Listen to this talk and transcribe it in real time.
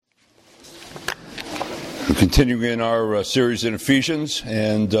We're continuing in our series in Ephesians,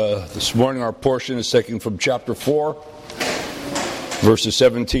 and this morning our portion is taken from chapter 4, verses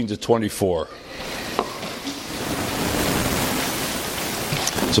 17 to 24.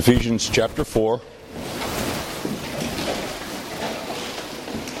 It's Ephesians chapter 4,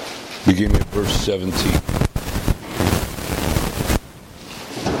 beginning at verse 17.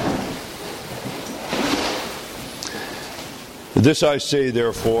 This I say,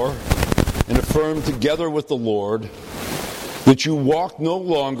 therefore, and affirm together with the Lord, that you walk no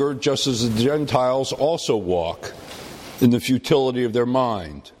longer just as the Gentiles also walk, in the futility of their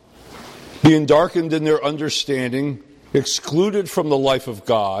mind, being darkened in their understanding, excluded from the life of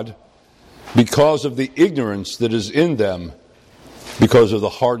God, because of the ignorance that is in them, because of the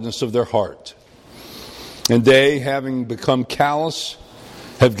hardness of their heart. And they, having become callous,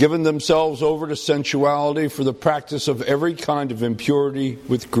 have given themselves over to sensuality for the practice of every kind of impurity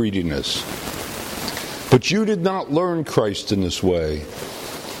with greediness. But you did not learn Christ in this way,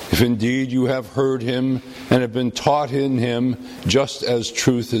 if indeed you have heard him and have been taught in him, just as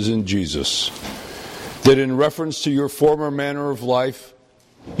truth is in Jesus, that in reference to your former manner of life,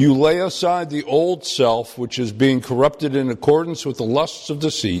 you lay aside the old self, which is being corrupted in accordance with the lusts of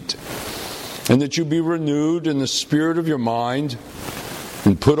deceit, and that you be renewed in the spirit of your mind,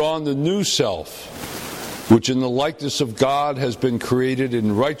 and put on the new self, which in the likeness of God has been created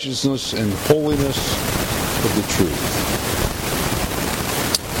in righteousness and holiness of the truth.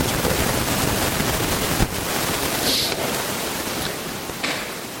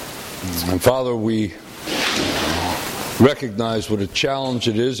 And Father, we recognize what a challenge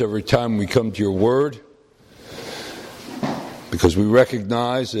it is every time we come to your word, because we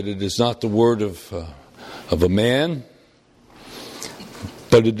recognize that it is not the word of a man,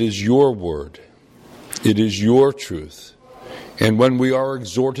 but it is your word. It is your truth. And when we are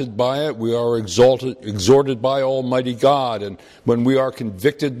exhorted by it, we are exhorted by Almighty God. And when we are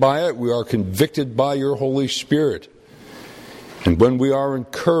convicted by it, we are convicted by your Holy Spirit. And when we are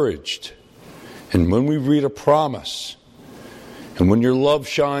encouraged, and when we read a promise, and when your love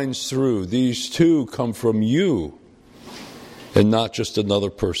shines through, these two come from you and not just another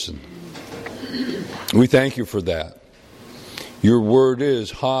person. We thank you for that. Your word is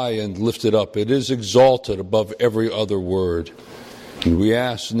high and lifted up. It is exalted above every other word. And we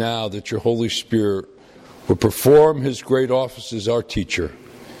ask now that your Holy Spirit will perform his great office as our teacher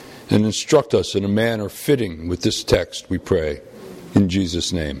and instruct us in a manner fitting with this text, we pray. In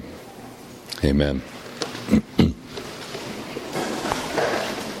Jesus' name, amen.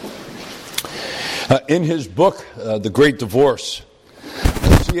 In his book, The Great Divorce,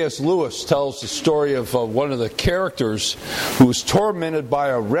 C.S. Lewis tells the story of one of the characters who was tormented by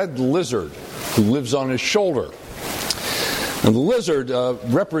a red lizard who lives on his shoulder. And the lizard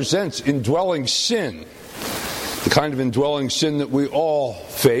represents indwelling sin, the kind of indwelling sin that we all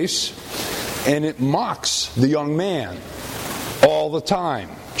face, and it mocks the young man all the time,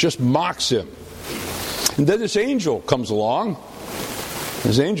 just mocks him. And then this angel comes along.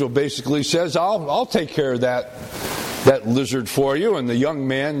 This angel basically says, I'll take care of that lizard for you. And the young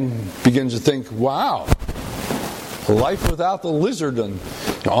man begins to think, wow, a life without the lizard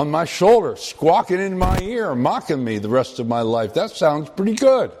on my shoulder, squawking in my ear, mocking me the rest of my life. That sounds pretty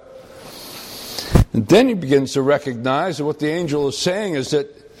good. And then he begins to recognize that what the angel is saying is that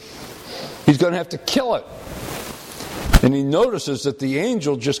he's going to have to kill it. And he notices that the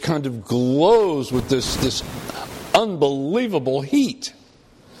angel just kind of glows with this unbelievable heat.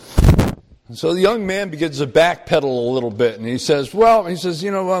 So the young man begins to backpedal a little bit, and he says,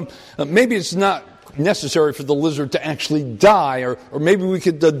 maybe it's not necessary for the lizard to actually die, or maybe we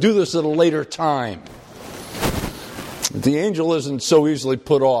could do this at a later time. The angel isn't so easily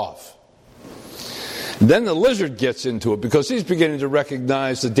put off. And then the lizard gets into it, because he's beginning to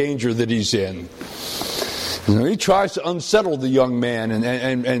recognize the danger that he's in. He tries to unsettle the young man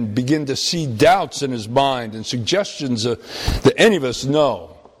and begin to see doubts in his mind and suggestions that any of us know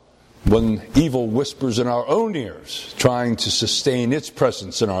when evil whispers in our own ears, trying to sustain its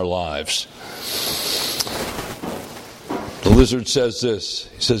presence in our lives. The lizard says this.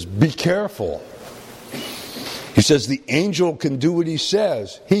 He says, be careful. He says, the angel can do what he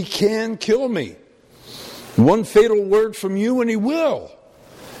says. He can kill me. One fatal word from you and he will.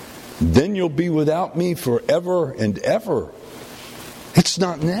 Then you'll be without me forever and ever. It's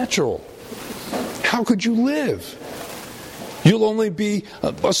not natural. How could you live? You'll only be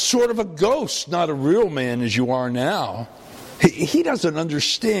a sort of a ghost, not a real man as you are now. He doesn't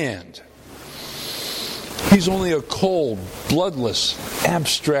understand. He's only a cold, bloodless,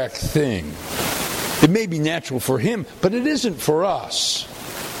 abstract thing. It may be natural for him, but it isn't for us.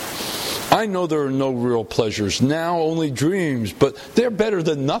 I know there are no real pleasures now, only dreams, but they're better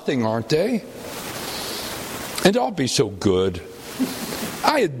than nothing, aren't they? And I'll be so good.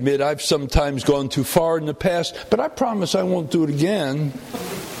 I admit I've sometimes gone too far in the past, but I promise I won't do it again.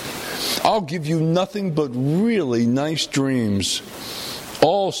 I'll give you nothing but really nice dreams,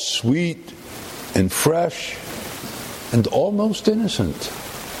 all sweet and fresh and almost innocent.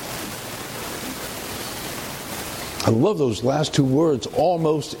 I love those last two words,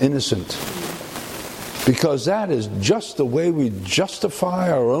 almost innocent, because that is just the way we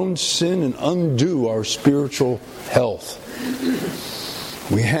justify our own sin and undo our spiritual health.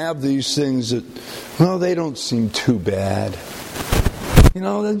 We have these things that, well, they don't seem too bad. You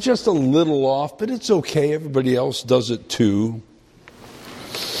know, they're just a little off, but it's okay. Everybody else does it too.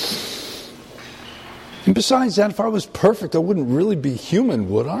 And besides that, if I was perfect, I wouldn't really be human,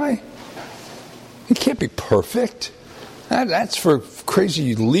 would I? You can't be perfect. That's for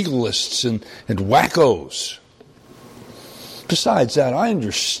crazy legalists and wackos. Besides that, I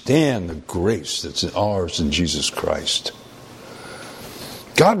understand the grace that's ours in Jesus Christ.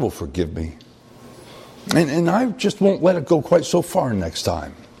 God will forgive me. And I just won't let it go quite so far next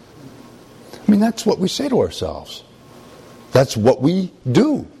time. I mean, that's what we say to ourselves. That's what we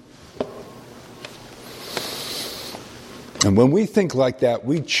do. And when we think like that,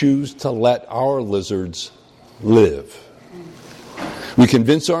 we choose to let our lizards live. We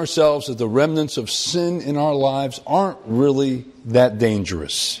convince ourselves that the remnants of sin in our lives aren't really that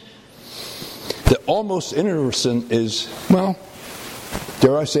dangerous. The almost innocent is, well,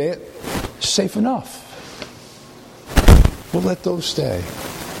 dare I say it, safe enough. We'll let those stay.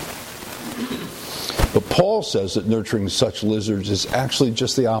 But Paul says that nurturing such lizards is actually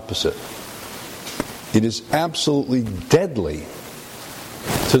just the opposite. It is absolutely deadly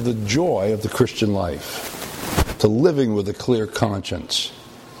to the joy of the Christian life, to living with a clear conscience,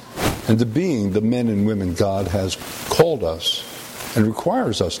 and to being the men and women God has called us and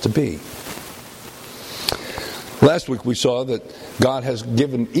requires us to be. Last week we saw that God has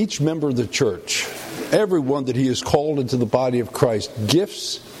given each member of the church, everyone that He has called into the body of Christ,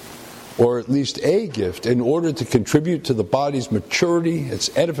 gifts, or at least a gift, in order to contribute to the body's maturity, its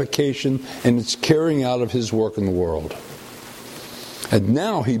edification, and its carrying out of His work in the world. And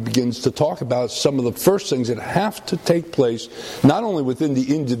now he begins to talk about some of the first things that have to take place, not only within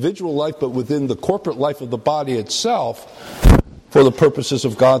the individual life, but within the corporate life of the body itself, for the purposes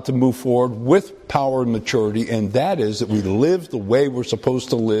of God to move forward with power and maturity, and that is that we live the way we're supposed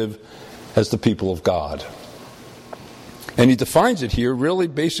to live as the people of God. And he defines it here really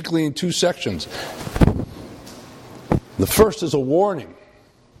basically in two sections. The first is a warning.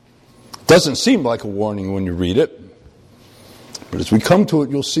 It doesn't seem like a warning when you read it, but as we come to it,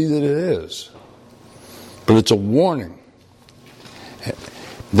 you'll see that it is. But it's a warning.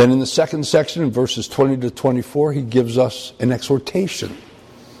 Then in the second section, in verses 20 to 24, he gives us an exhortation,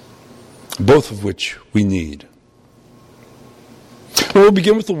 both of which we need. Well, we'll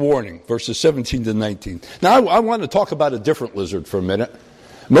begin with the warning, verses 17 to 19. Now, I want to talk about a different lizard for a minute.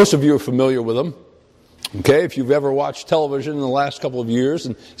 Most of you are familiar with them. Okay, if you've ever watched television in the last couple of years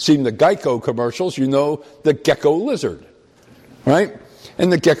and seen the Geico commercials, you know the gecko lizard, right?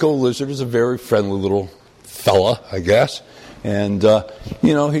 And the gecko lizard is a very friendly little fella, I guess. And,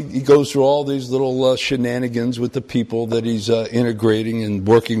 he goes through all these little shenanigans with the people that he's integrating and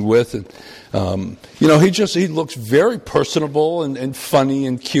working with. And, he looks very personable and funny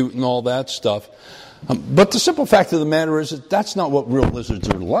and cute and all that stuff. But the simple fact of the matter is that that's not what real lizards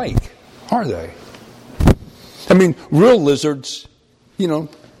are like, are they? I mean, real lizards,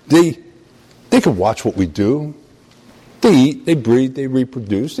 they can watch what we do. They eat, they breed, they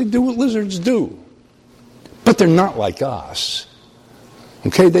reproduce. They do what lizards do. But they're not like us.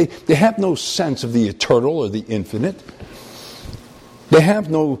 Okay, they have no sense of the eternal or the infinite. They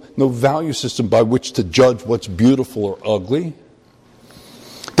have no value system by which to judge what's beautiful or ugly.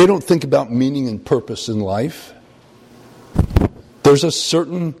 They don't think about meaning and purpose in life. There's a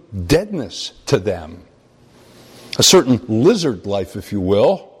certain deadness to them. A certain lizard life, if you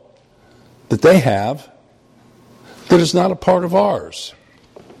will, that they have that is not a part of ours.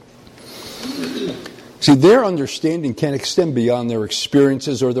 See, their understanding can't extend beyond their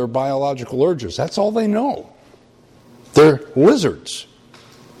experiences or their biological urges. That's all they know. They're lizards.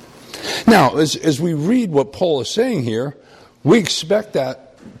 Now, as we read what Paul is saying here, we expect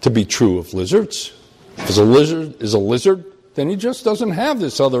that to be true of lizards. If a lizard is a lizard, then he just doesn't have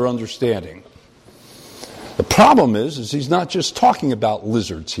this other understanding. The problem is he's not just talking about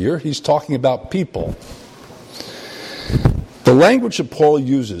lizards here, he's talking about people. The language that Paul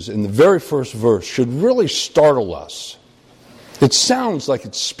uses in the very first verse should really startle us It sounds like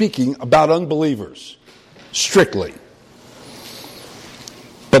it's speaking about unbelievers, strictly.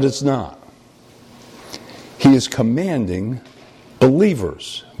 But it's not. He is commanding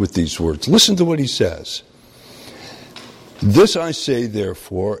believers with these words. Listen to what he says. This I say,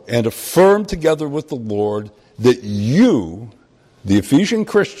 therefore, and affirm together with the Lord, that you, the Ephesian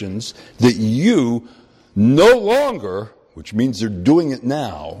Christians, that you no longer, which means they're doing it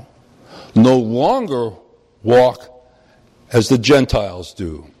now, no longer walk as the Gentiles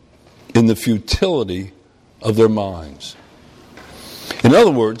do, in the futility of their minds. In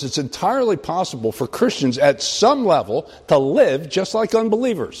other words, it's entirely possible for Christians at some level to live just like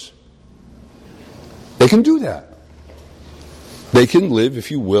unbelievers. They can do that. They can live,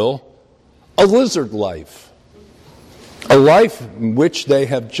 if you will, a lizard life. A life in which they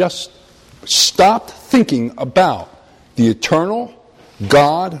have just stopped thinking about the eternal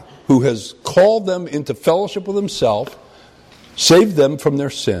God who has called them into fellowship with himself, saved them from their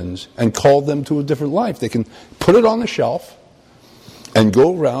sins, and called them to a different life. They can put it on the shelf and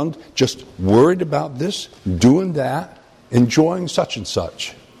go around just worried about this, doing that, enjoying such and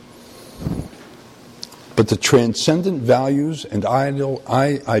such. But the transcendent values and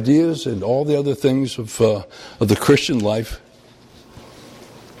ideas and all the other things of the Christian life,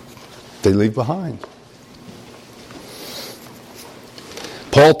 they leave behind.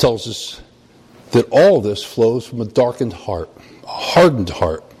 Paul tells us that all this flows from a darkened heart, a hardened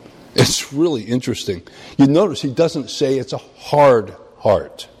heart. It's really interesting. You notice he doesn't say it's a hard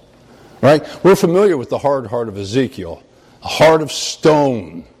heart, right? We're familiar with the hard heart of Ezekiel, a heart of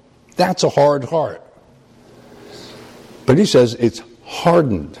stone. That's a hard heart. But he says it's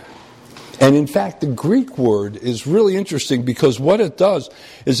hardened. And in fact, the Greek word is really interesting because what it does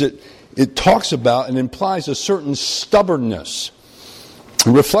is it talks about and implies a certain stubbornness.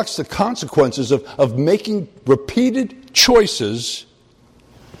 It reflects the consequences of making repeated choices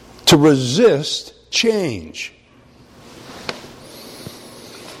to resist change.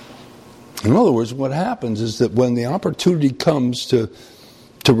 In other words, what happens is that when the opportunity comes to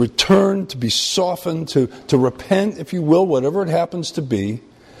return, to be softened, to repent, if you will, whatever it happens to be,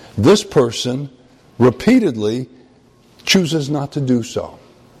 this person repeatedly chooses not to do so.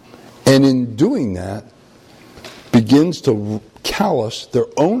 And in doing that, begins to callous their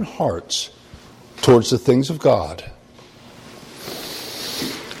own hearts towards the things of God.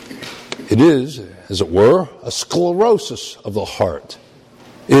 It is, as it were, a sclerosis of the heart.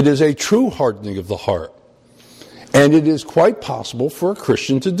 It is a true hardening of the heart. And it is quite possible for a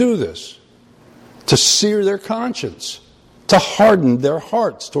Christian to do this, to sear their conscience, to harden their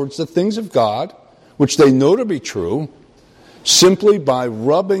hearts towards the things of God, which they know to be true, simply by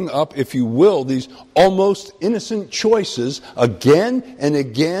rubbing up, if you will, these almost innocent choices again and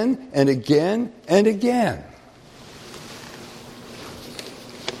again and again and again.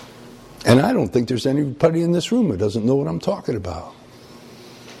 And I don't think there's anybody in this room who doesn't know what I'm talking about.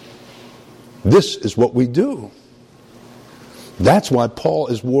 This is what we do. That's why Paul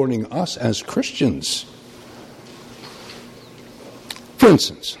is warning us as Christians. For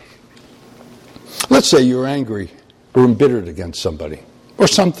instance, let's say you're angry or embittered against somebody or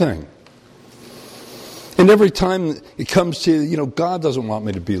something. And every time it comes to, God doesn't want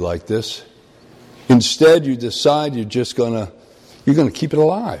me to be like this. Instead, you decide you're going to keep it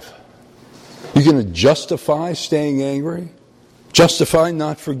alive. You're going to justify staying angry, justify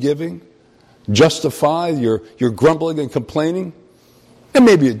not forgiving, justify your grumbling and complaining. And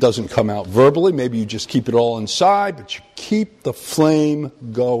maybe it doesn't come out verbally. Maybe you just keep it all inside, but you keep the flame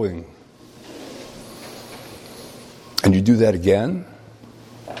going. And you do that again,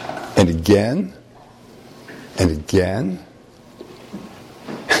 and again, and again.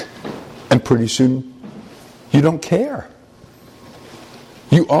 And pretty soon, you don't care.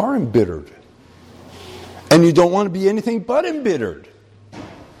 You are embittered. And you don't want to be anything but embittered.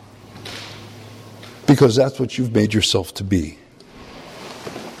 Because that's what you've made yourself to be.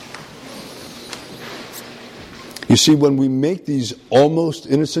 You see, when we make these almost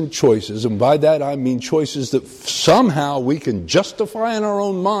innocent choices, and by that I mean choices that somehow we can justify in our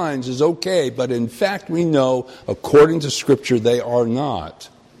own minds as okay, but in fact we know, according to Scripture, they are not.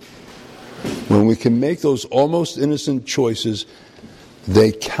 When we can make those almost innocent choices,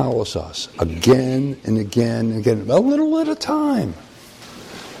 they callous us again and again and again, a little at a time.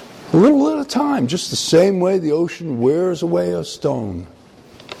 A little at a time, just the same way the ocean wears away a stone.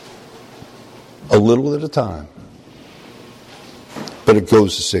 A little at a time. But it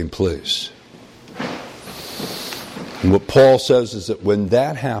goes the same place. And what Paul says is that when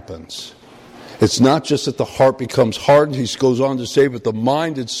that happens, it's not just that the heart becomes hardened, he goes on to say, but the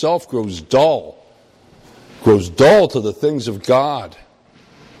mind itself grows dull. grows dull to the things of God.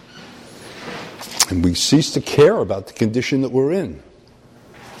 And we cease to care about the condition that we're in.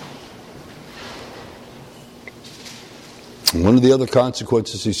 And one of the other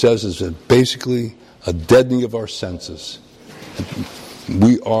consequences, he says, is basically a deadening of our senses.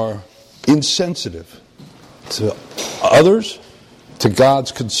 We are insensitive to others, to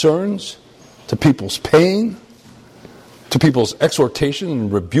God's concerns, to people's pain, to people's exhortation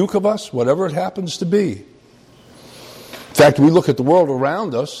and rebuke of us, whatever it happens to be. In fact, we look at the world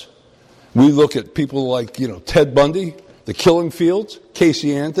around us. We look at people like, Ted Bundy, the killing fields,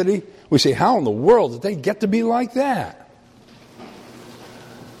 Casey Anthony. We say, how in the world did they get to be like that?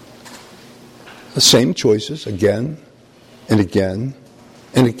 The same choices again and again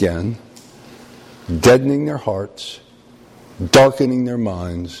and again, deadening their hearts, darkening their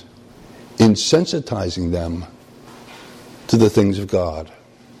minds, insensitizing them to the things of God.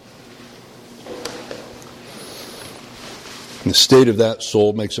 And the state of that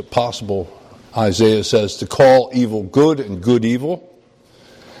soul makes it possible, Isaiah says, to call evil good and good evil,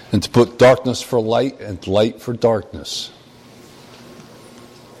 and to put darkness for light and light for darkness.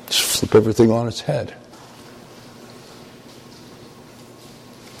 Just flip everything on its head.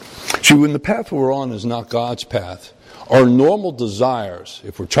 See, when the path we're on is not God's path, our normal desires,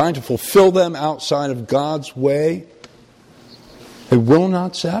 if we're trying to fulfill them outside of God's way, they will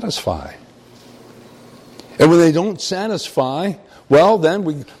not satisfy. And when they don't satisfy, well, then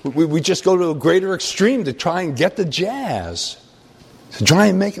we just go to a greater extreme to try and get the jazz, to try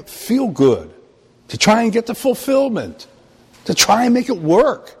and make it feel good, to try and get the fulfillment, to try and make it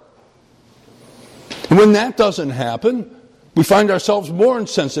work. And when that doesn't happen, we find ourselves more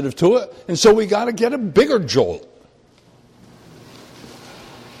insensitive to it, and so we got to get a bigger jolt.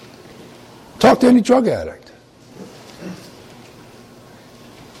 Talk to any drug addict.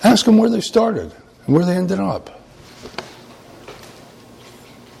 Ask them where they started and where they ended up.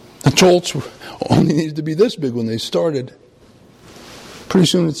 The jolts only needed to be this big when they started. Pretty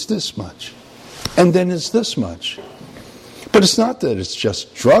soon it's this much. And then it's this much. But it's not that it's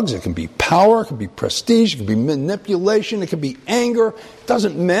just drugs. It can be power, it can be prestige, it can be manipulation, it can be anger. It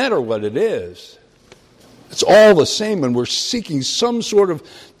doesn't matter what it is. It's all the same when we're seeking some sort of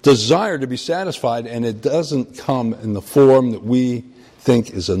desire to be satisfied, and it doesn't come in the form that we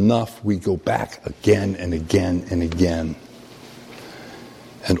think is enough. We go back again and again and again.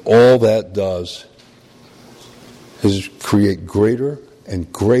 And all that does is create greater and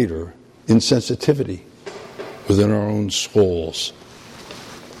greater insensitivity within our own souls.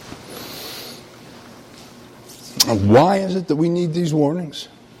 And why is it that we need these warnings?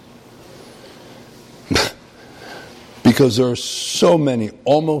 Because there are so many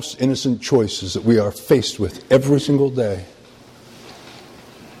almost innocent choices that we are faced with every single day.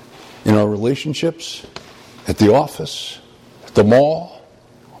 In our relationships, at the office, at the mall,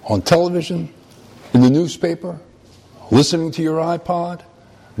 on television, in the newspaper, listening to your iPod,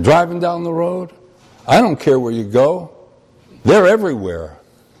 driving down the road. I don't care where you go. They're everywhere.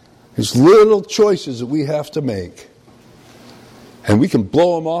 There's little choices that we have to make. And we can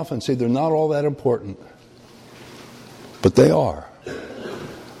blow them off and say they're not all that important. But they are.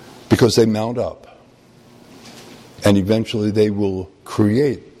 Because they mount up. And eventually they will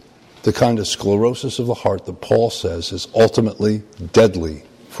create the kind of sclerosis of the heart that Paul says is ultimately deadly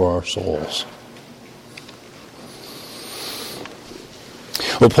for our souls.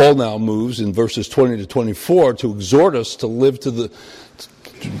 Well, Paul now moves in verses 20 to 24 to exhort us to live to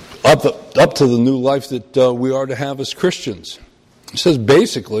up to the new life that we are to have as Christians. He says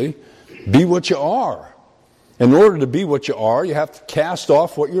basically, be what you are. In order to be what you are, you have to cast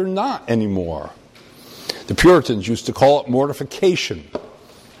off what you're not anymore. The Puritans used to call it mortification.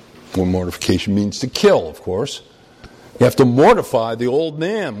 Well, mortification means to kill, of course. You have to mortify the old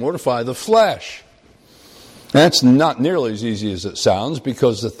man, mortify the flesh. That's not nearly as easy as it sounds,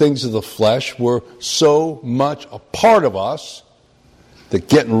 because the things of the flesh were so much a part of us that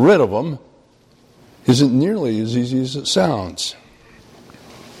getting rid of them isn't nearly as easy as it sounds.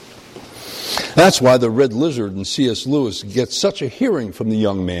 That's why the red lizard in C.S. Lewis gets such a hearing from the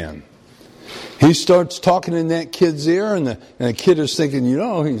young man. He starts talking in that kid's ear, and the kid is thinking,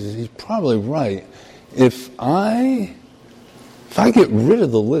 he's probably right. If I get rid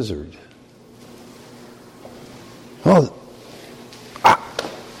of the lizard, well,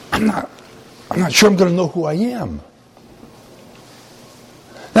 I'm not sure I'm going to know who I am.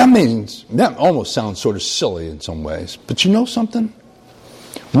 That almost sounds sort of silly in some ways. But you know something?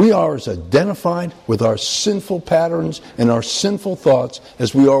 We are as identified with our sinful patterns and our sinful thoughts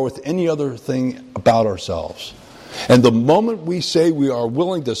as we are with any other thing about ourselves. And the moment we say we are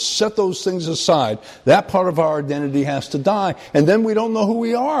willing to set those things aside, that part of our identity has to die. And then we don't know who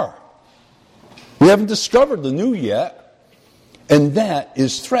we are. We haven't discovered the new yet. And that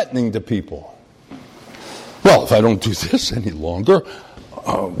is threatening to people. Well, if I don't do this any longer,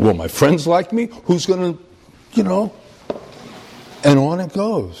 will my friends like me? Who's going to, and on it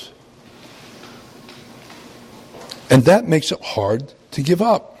goes. And that makes it hard to give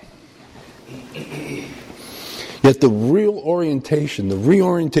up. Yet the reorientation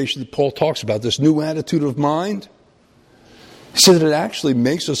that Paul talks about, this new attitude of mind, he said that it actually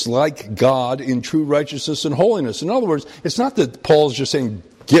makes us like God in true righteousness and holiness. In other words, it's not that Paul's just saying,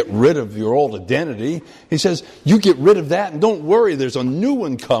 get rid of your old identity. He says, you get rid of that and don't worry, there's a new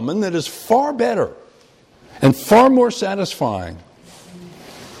one coming that is far better and far more satisfying.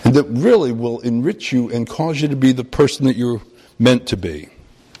 And that really will enrich you and cause you to be the person that you're meant to be.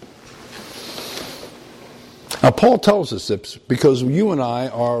 Now, Paul tells us this because you and I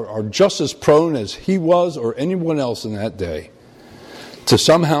are just as prone as he was or anyone else in that day to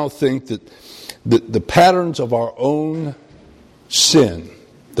somehow think that the patterns of our own sin,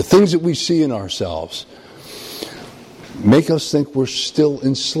 the things that we see in ourselves, make us think we're still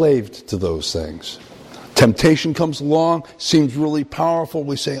enslaved to those things. Temptation comes along, seems really powerful.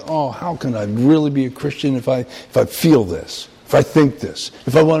 We say, oh, how can I really be a Christian if I feel this, if I think this,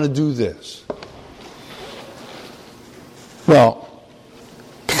 if I want to do this? Well,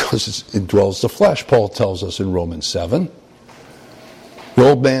 because it dwells the flesh, Paul tells us in Romans 7. The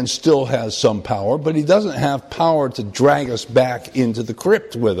old man still has some power, but he doesn't have power to drag us back into the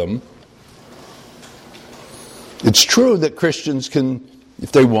crypt with him. It's true that Christians can,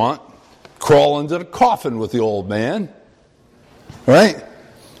 if they want, crawl into the coffin with the old man. Right?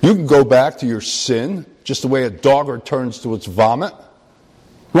 You can go back to your sin, just the way a dog returns to its vomit.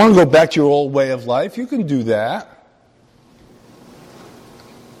 You want to go back to your old way of life? You can do that.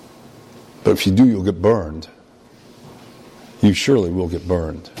 But if you do, you'll get burned. You surely will get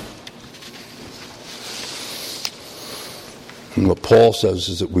burned. And what Paul says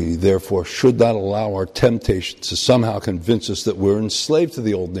is that we therefore should not allow our temptations to somehow convince us that we're enslaved to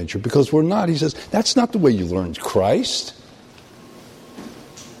the old nature, because we're not. He says, that's not the way you learned Christ.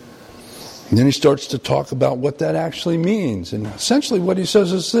 And then he starts to talk about what that actually means. And essentially what he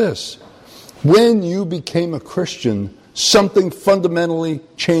says is this: when you became a Christian, something fundamentally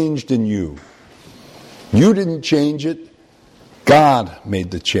changed in you. You didn't change it. God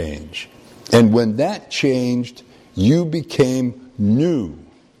made the change. And when that changed, you became new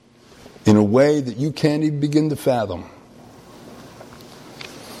in a way that you can't even begin to fathom.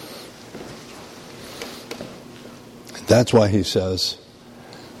 That's why he says,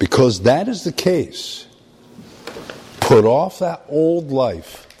 because that is the case, put off that old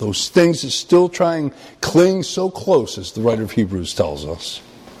life, those things that still cling so close, as the writer of Hebrews tells us,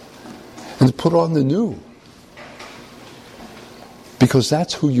 and to put on the new. Because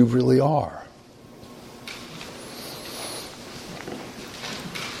that's who you really are.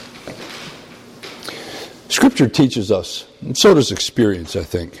 Scripture teaches us, and so does experience, I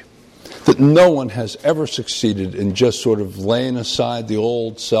think, that no one has ever succeeded in just sort of laying aside the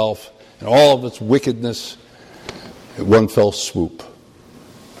old self and all of its wickedness at one fell swoop.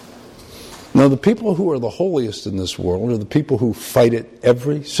 Now, the people who are the holiest in this world are the people who fight it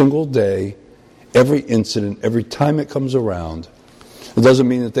every single day, every incident, every time it comes around. It doesn't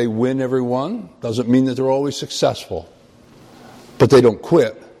mean that they win every one. It doesn't mean that they're always successful. But they don't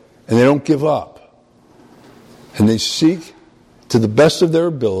quit, and they don't give up. And they seek, to the best of their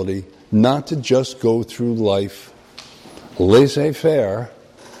ability, not to just go through life laissez-faire,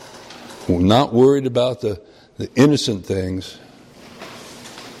 not worried about the innocent things,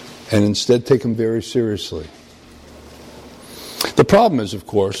 and instead take them very seriously. The problem is, of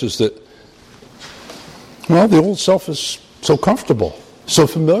course, is that, well, the old self is so comfortable, so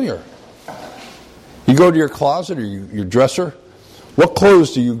familiar. You go to your closet or your dresser, what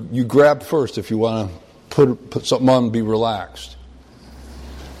clothes do you grab first if you want to put something on and be relaxed?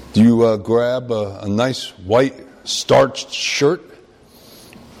 Do you grab a nice white starched shirt,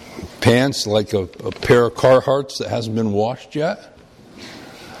 pants like a pair of Carhartts that hasn't been washed yet?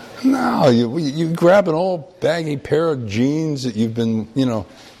 No, you grab an old baggy pair of jeans that you've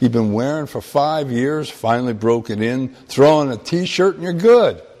been wearing for 5 years, finally broken in, throw on a t-shirt and you're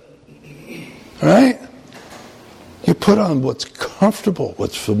good. Right? You put on what's comfortable,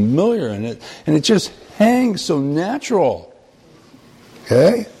 what's familiar, and it just hangs so natural.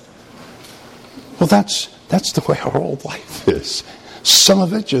 Okay? Well, that's the way our old life is. Some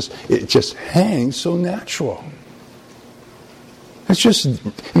of it just hangs so natural. It's just,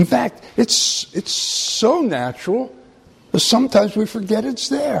 in fact, it's so natural that sometimes we forget it's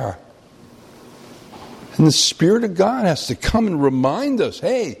there. And the Spirit of God has to come and remind us,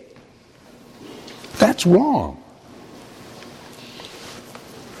 hey, that's wrong.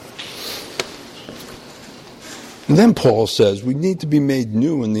 And then Paul says we need to be made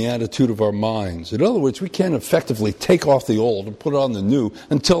new in the attitude of our minds. In other words, we can't effectively take off the old and put on the new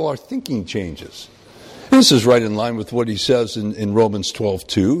until our thinking changes. And this is right in line with what he says in Romans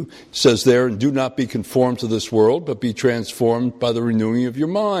 12:2. He says there, and do not be conformed to this world, but be transformed by the renewing of your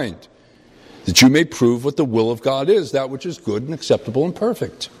mind, that you may prove what the will of God is, that which is good and acceptable and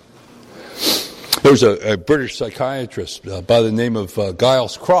perfect. There was a British psychiatrist by the name of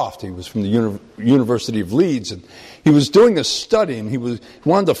Giles Croft. He was from the University of Leeds, and he was doing a study, and he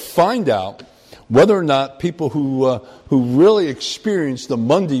wanted to find out whether or not people who really experienced the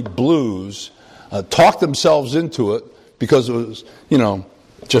Monday blues talked themselves into it because it was,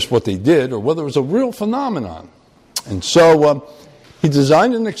 just what they did, or whether it was a real phenomenon. And so he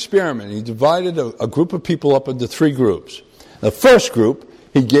designed an experiment. He divided a group of people up into three groups. The first group,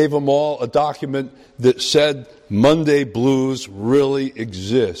 he gave them all a document that said Monday blues really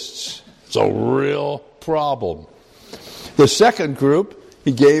exists. It's a real problem. The second group,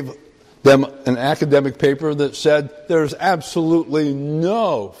 he gave them an academic paper that said there's absolutely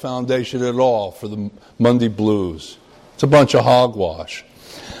no foundation at all for the Monday blues. It's a bunch of hogwash.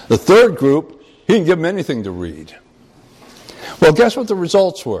 The third group, he didn't give them anything to read. Well, guess what the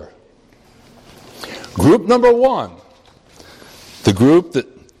results were? Group number one, the group that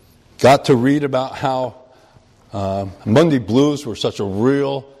got to read about how Monday blues were such a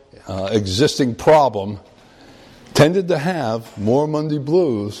real existing problem, tended to have more Monday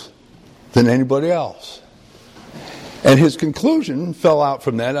blues than anybody else. And his conclusion fell out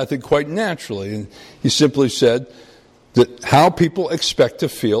from that, I think, quite naturally. And he simply said that how people expect to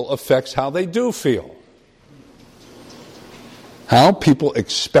feel affects how they do feel. How people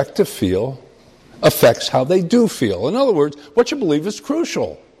expect to feel affects how they do feel. In other words, what you believe is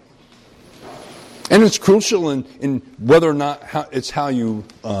crucial. And it's crucial in whether or not it's how you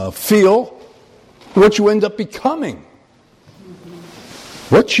feel, what you end up becoming.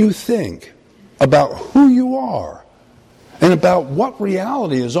 What you think about who you are and about what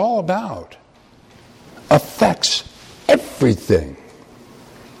reality is all about affects everything.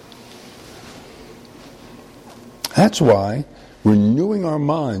 That's why renewing our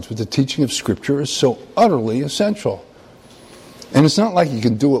minds with the teaching of Scripture is so utterly essential. And it's not like you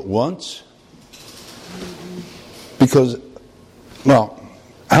can do it once. Because,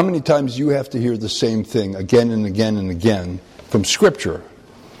 how many times do you have to hear the same thing again and again and again from Scripture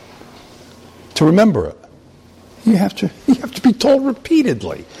to remember it? You have to be told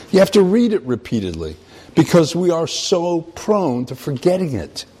repeatedly. You have to read it repeatedly because we are so prone to forgetting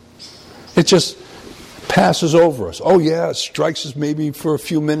it. It just passes over us. Oh yeah, it strikes us maybe for a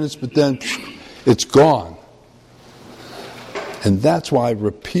few minutes, but then it's gone. And that's why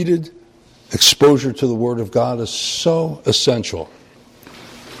repeated exposure to the Word of God is so essential.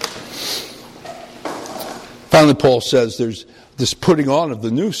 Finally, Paul says there's this putting on of the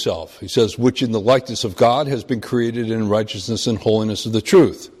new self. He says, which in the likeness of God has been created in righteousness and holiness of the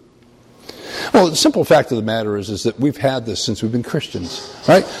truth. Well, the simple fact of the matter is that we've had this since we've been Christians,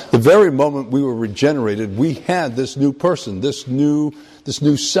 right? The very moment we were regenerated, we had this new person, this new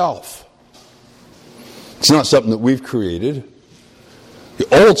self. It's not something that we've created.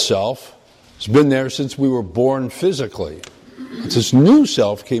 The old self has been there since we were born physically. This new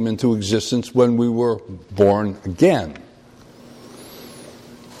self came into existence when we were born again.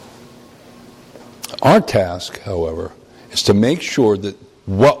 Our task, however, is to make sure that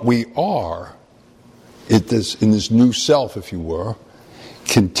what we are in this new self, if you were,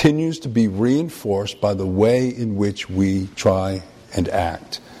 continues to be reinforced by the way in which we try and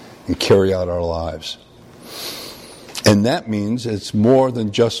act and carry out our lives. And that means it's more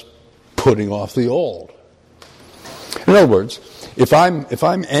than just putting off the old. In other words, if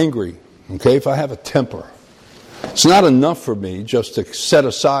I'm angry, okay, if I have a temper, it's not enough for me just to set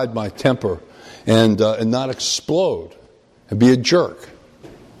aside my temper and not explode and be a jerk.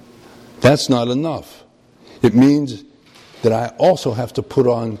 That's not enough. It means that I also have to put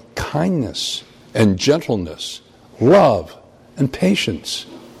on kindness and gentleness, love and patience.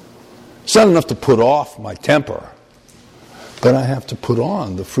 It's not enough to put off my temper, but I have to put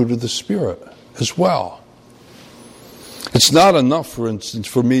on the fruit of the Spirit as well. It's not enough, for instance,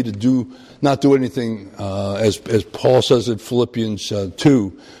 for me to not do anything, as Paul says in Philippians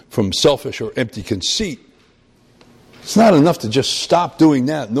 2, from selfish or empty conceit. It's not enough to just stop doing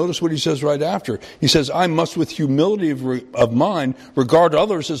that. Notice what he says right after. He says, I must with humility of mind regard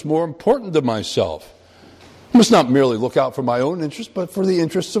others as more important than myself. I must not merely look out for my own interests, but for the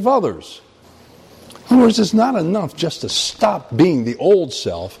interests of others. In other words, it's not enough just to stop being the old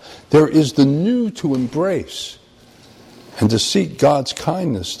self. There is the new to embrace and to seek God's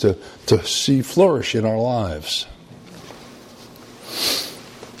kindness to see flourish in our lives.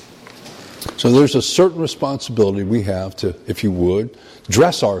 So there's a certain responsibility we have to, if you would,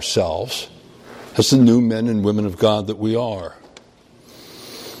 dress ourselves as the new men and women of God that we are.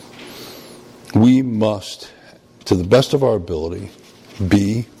 We must, to the best of our ability,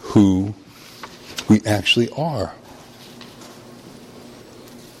 be who we actually are.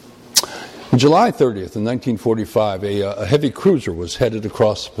 On July 30th, in 1945, a heavy cruiser was headed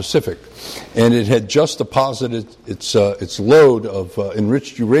across the Pacific, and it had just deposited its load of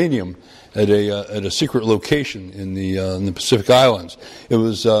enriched uranium at a secret location in the Pacific Islands. It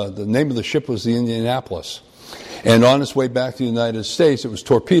was the name of the ship was the Indianapolis, and on its way back to the United States, it was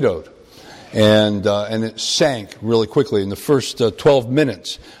torpedoed, and it sank really quickly. In the first 12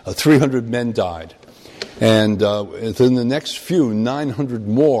 minutes, 300 men died, and within the next few, 900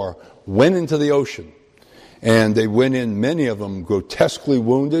 more went into the ocean, and they went in, many of them grotesquely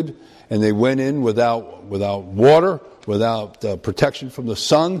wounded, and they went in without water, without protection from the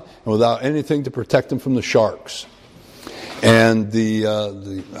sun, and without anything to protect them from the sharks. And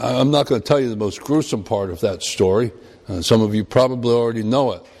I'm not going to tell you the most gruesome part of that story. Some of you probably already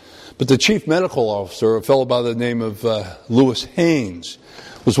know it. But the chief medical officer, a fellow by the name of Lewis Haynes,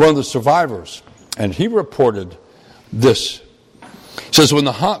 was one of the survivors, and he reported this. He says, when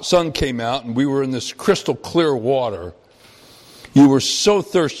the hot sun came out and we were in this crystal clear water, you were so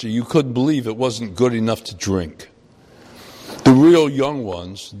thirsty you couldn't believe it wasn't good enough to drink. The real young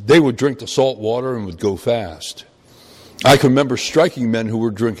ones, they would drink the salt water and would go fast. I can remember striking men who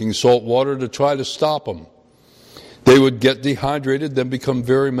were drinking salt water to try to stop them. They would get dehydrated, then become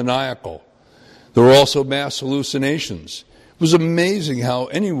very maniacal. There were also mass hallucinations. It was amazing how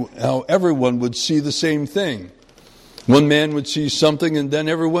everyone would see the same thing. One man would see something and then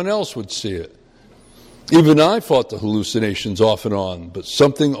everyone else would see it. Even I fought the hallucinations off and on, but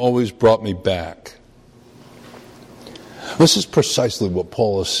something always brought me back. This is precisely what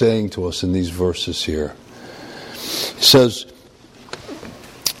Paul is saying to us in these verses here. He says,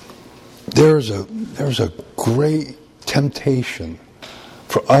 there's a great temptation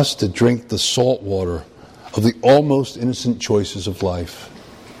for us to drink the salt water of the almost innocent choices of life.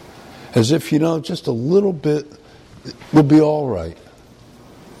 As if, just a little bit will be all right.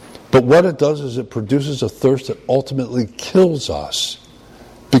 But what it does is it produces a thirst that ultimately kills us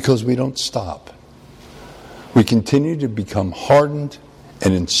because we don't stop. We continue to become hardened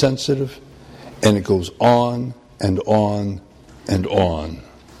and insensitive, and it goes on and on and on.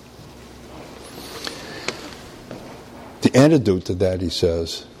 The antidote to that, he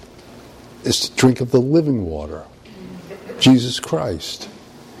says, is to drink of the living water, Jesus Christ,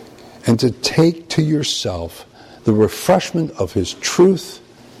 and to take to yourself the refreshment of his truth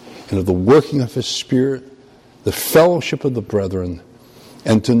and of the working of his Spirit, the fellowship of the brethren,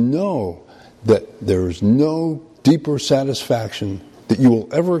 and to know that there is no deeper satisfaction that you will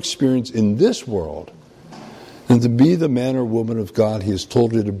ever experience in this world than to be the man or woman of God he has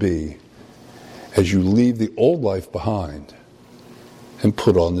told you to be as you leave the old life behind and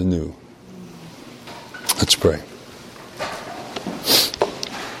put on the new. Let's pray.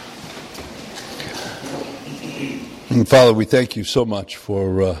 And Father, we thank you so much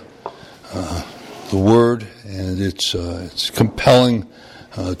for the Word and its compelling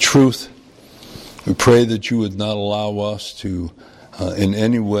truth. We pray that you would not allow us to, in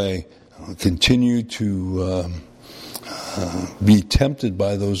any way, continue to be tempted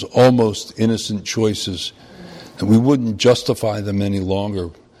by those almost innocent choices, that we wouldn't justify them any longer,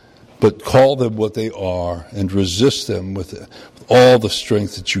 but call them what they are and resist them with all the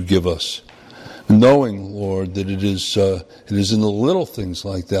strength that you give us. Knowing, Lord, that it is in the little things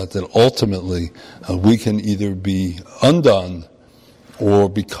like that ultimately we can either be undone or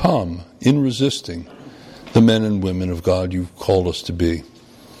become, in resisting, the men and women of God you've called us to be.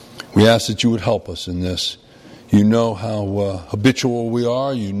 We ask that you would help us in this. You know how habitual we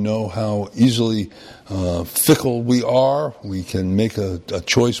are. You know how easily fickle we are. We can make a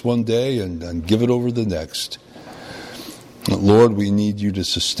choice one day and give it over the next. Lord, we need you to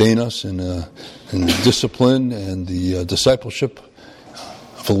sustain us in the discipline and the discipleship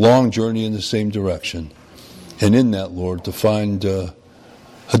of a long journey in the same direction. And in that, Lord, to find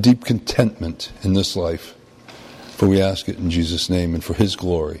a deep contentment in this life. For we ask it in Jesus' name and for his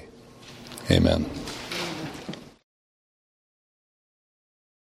glory. Amen.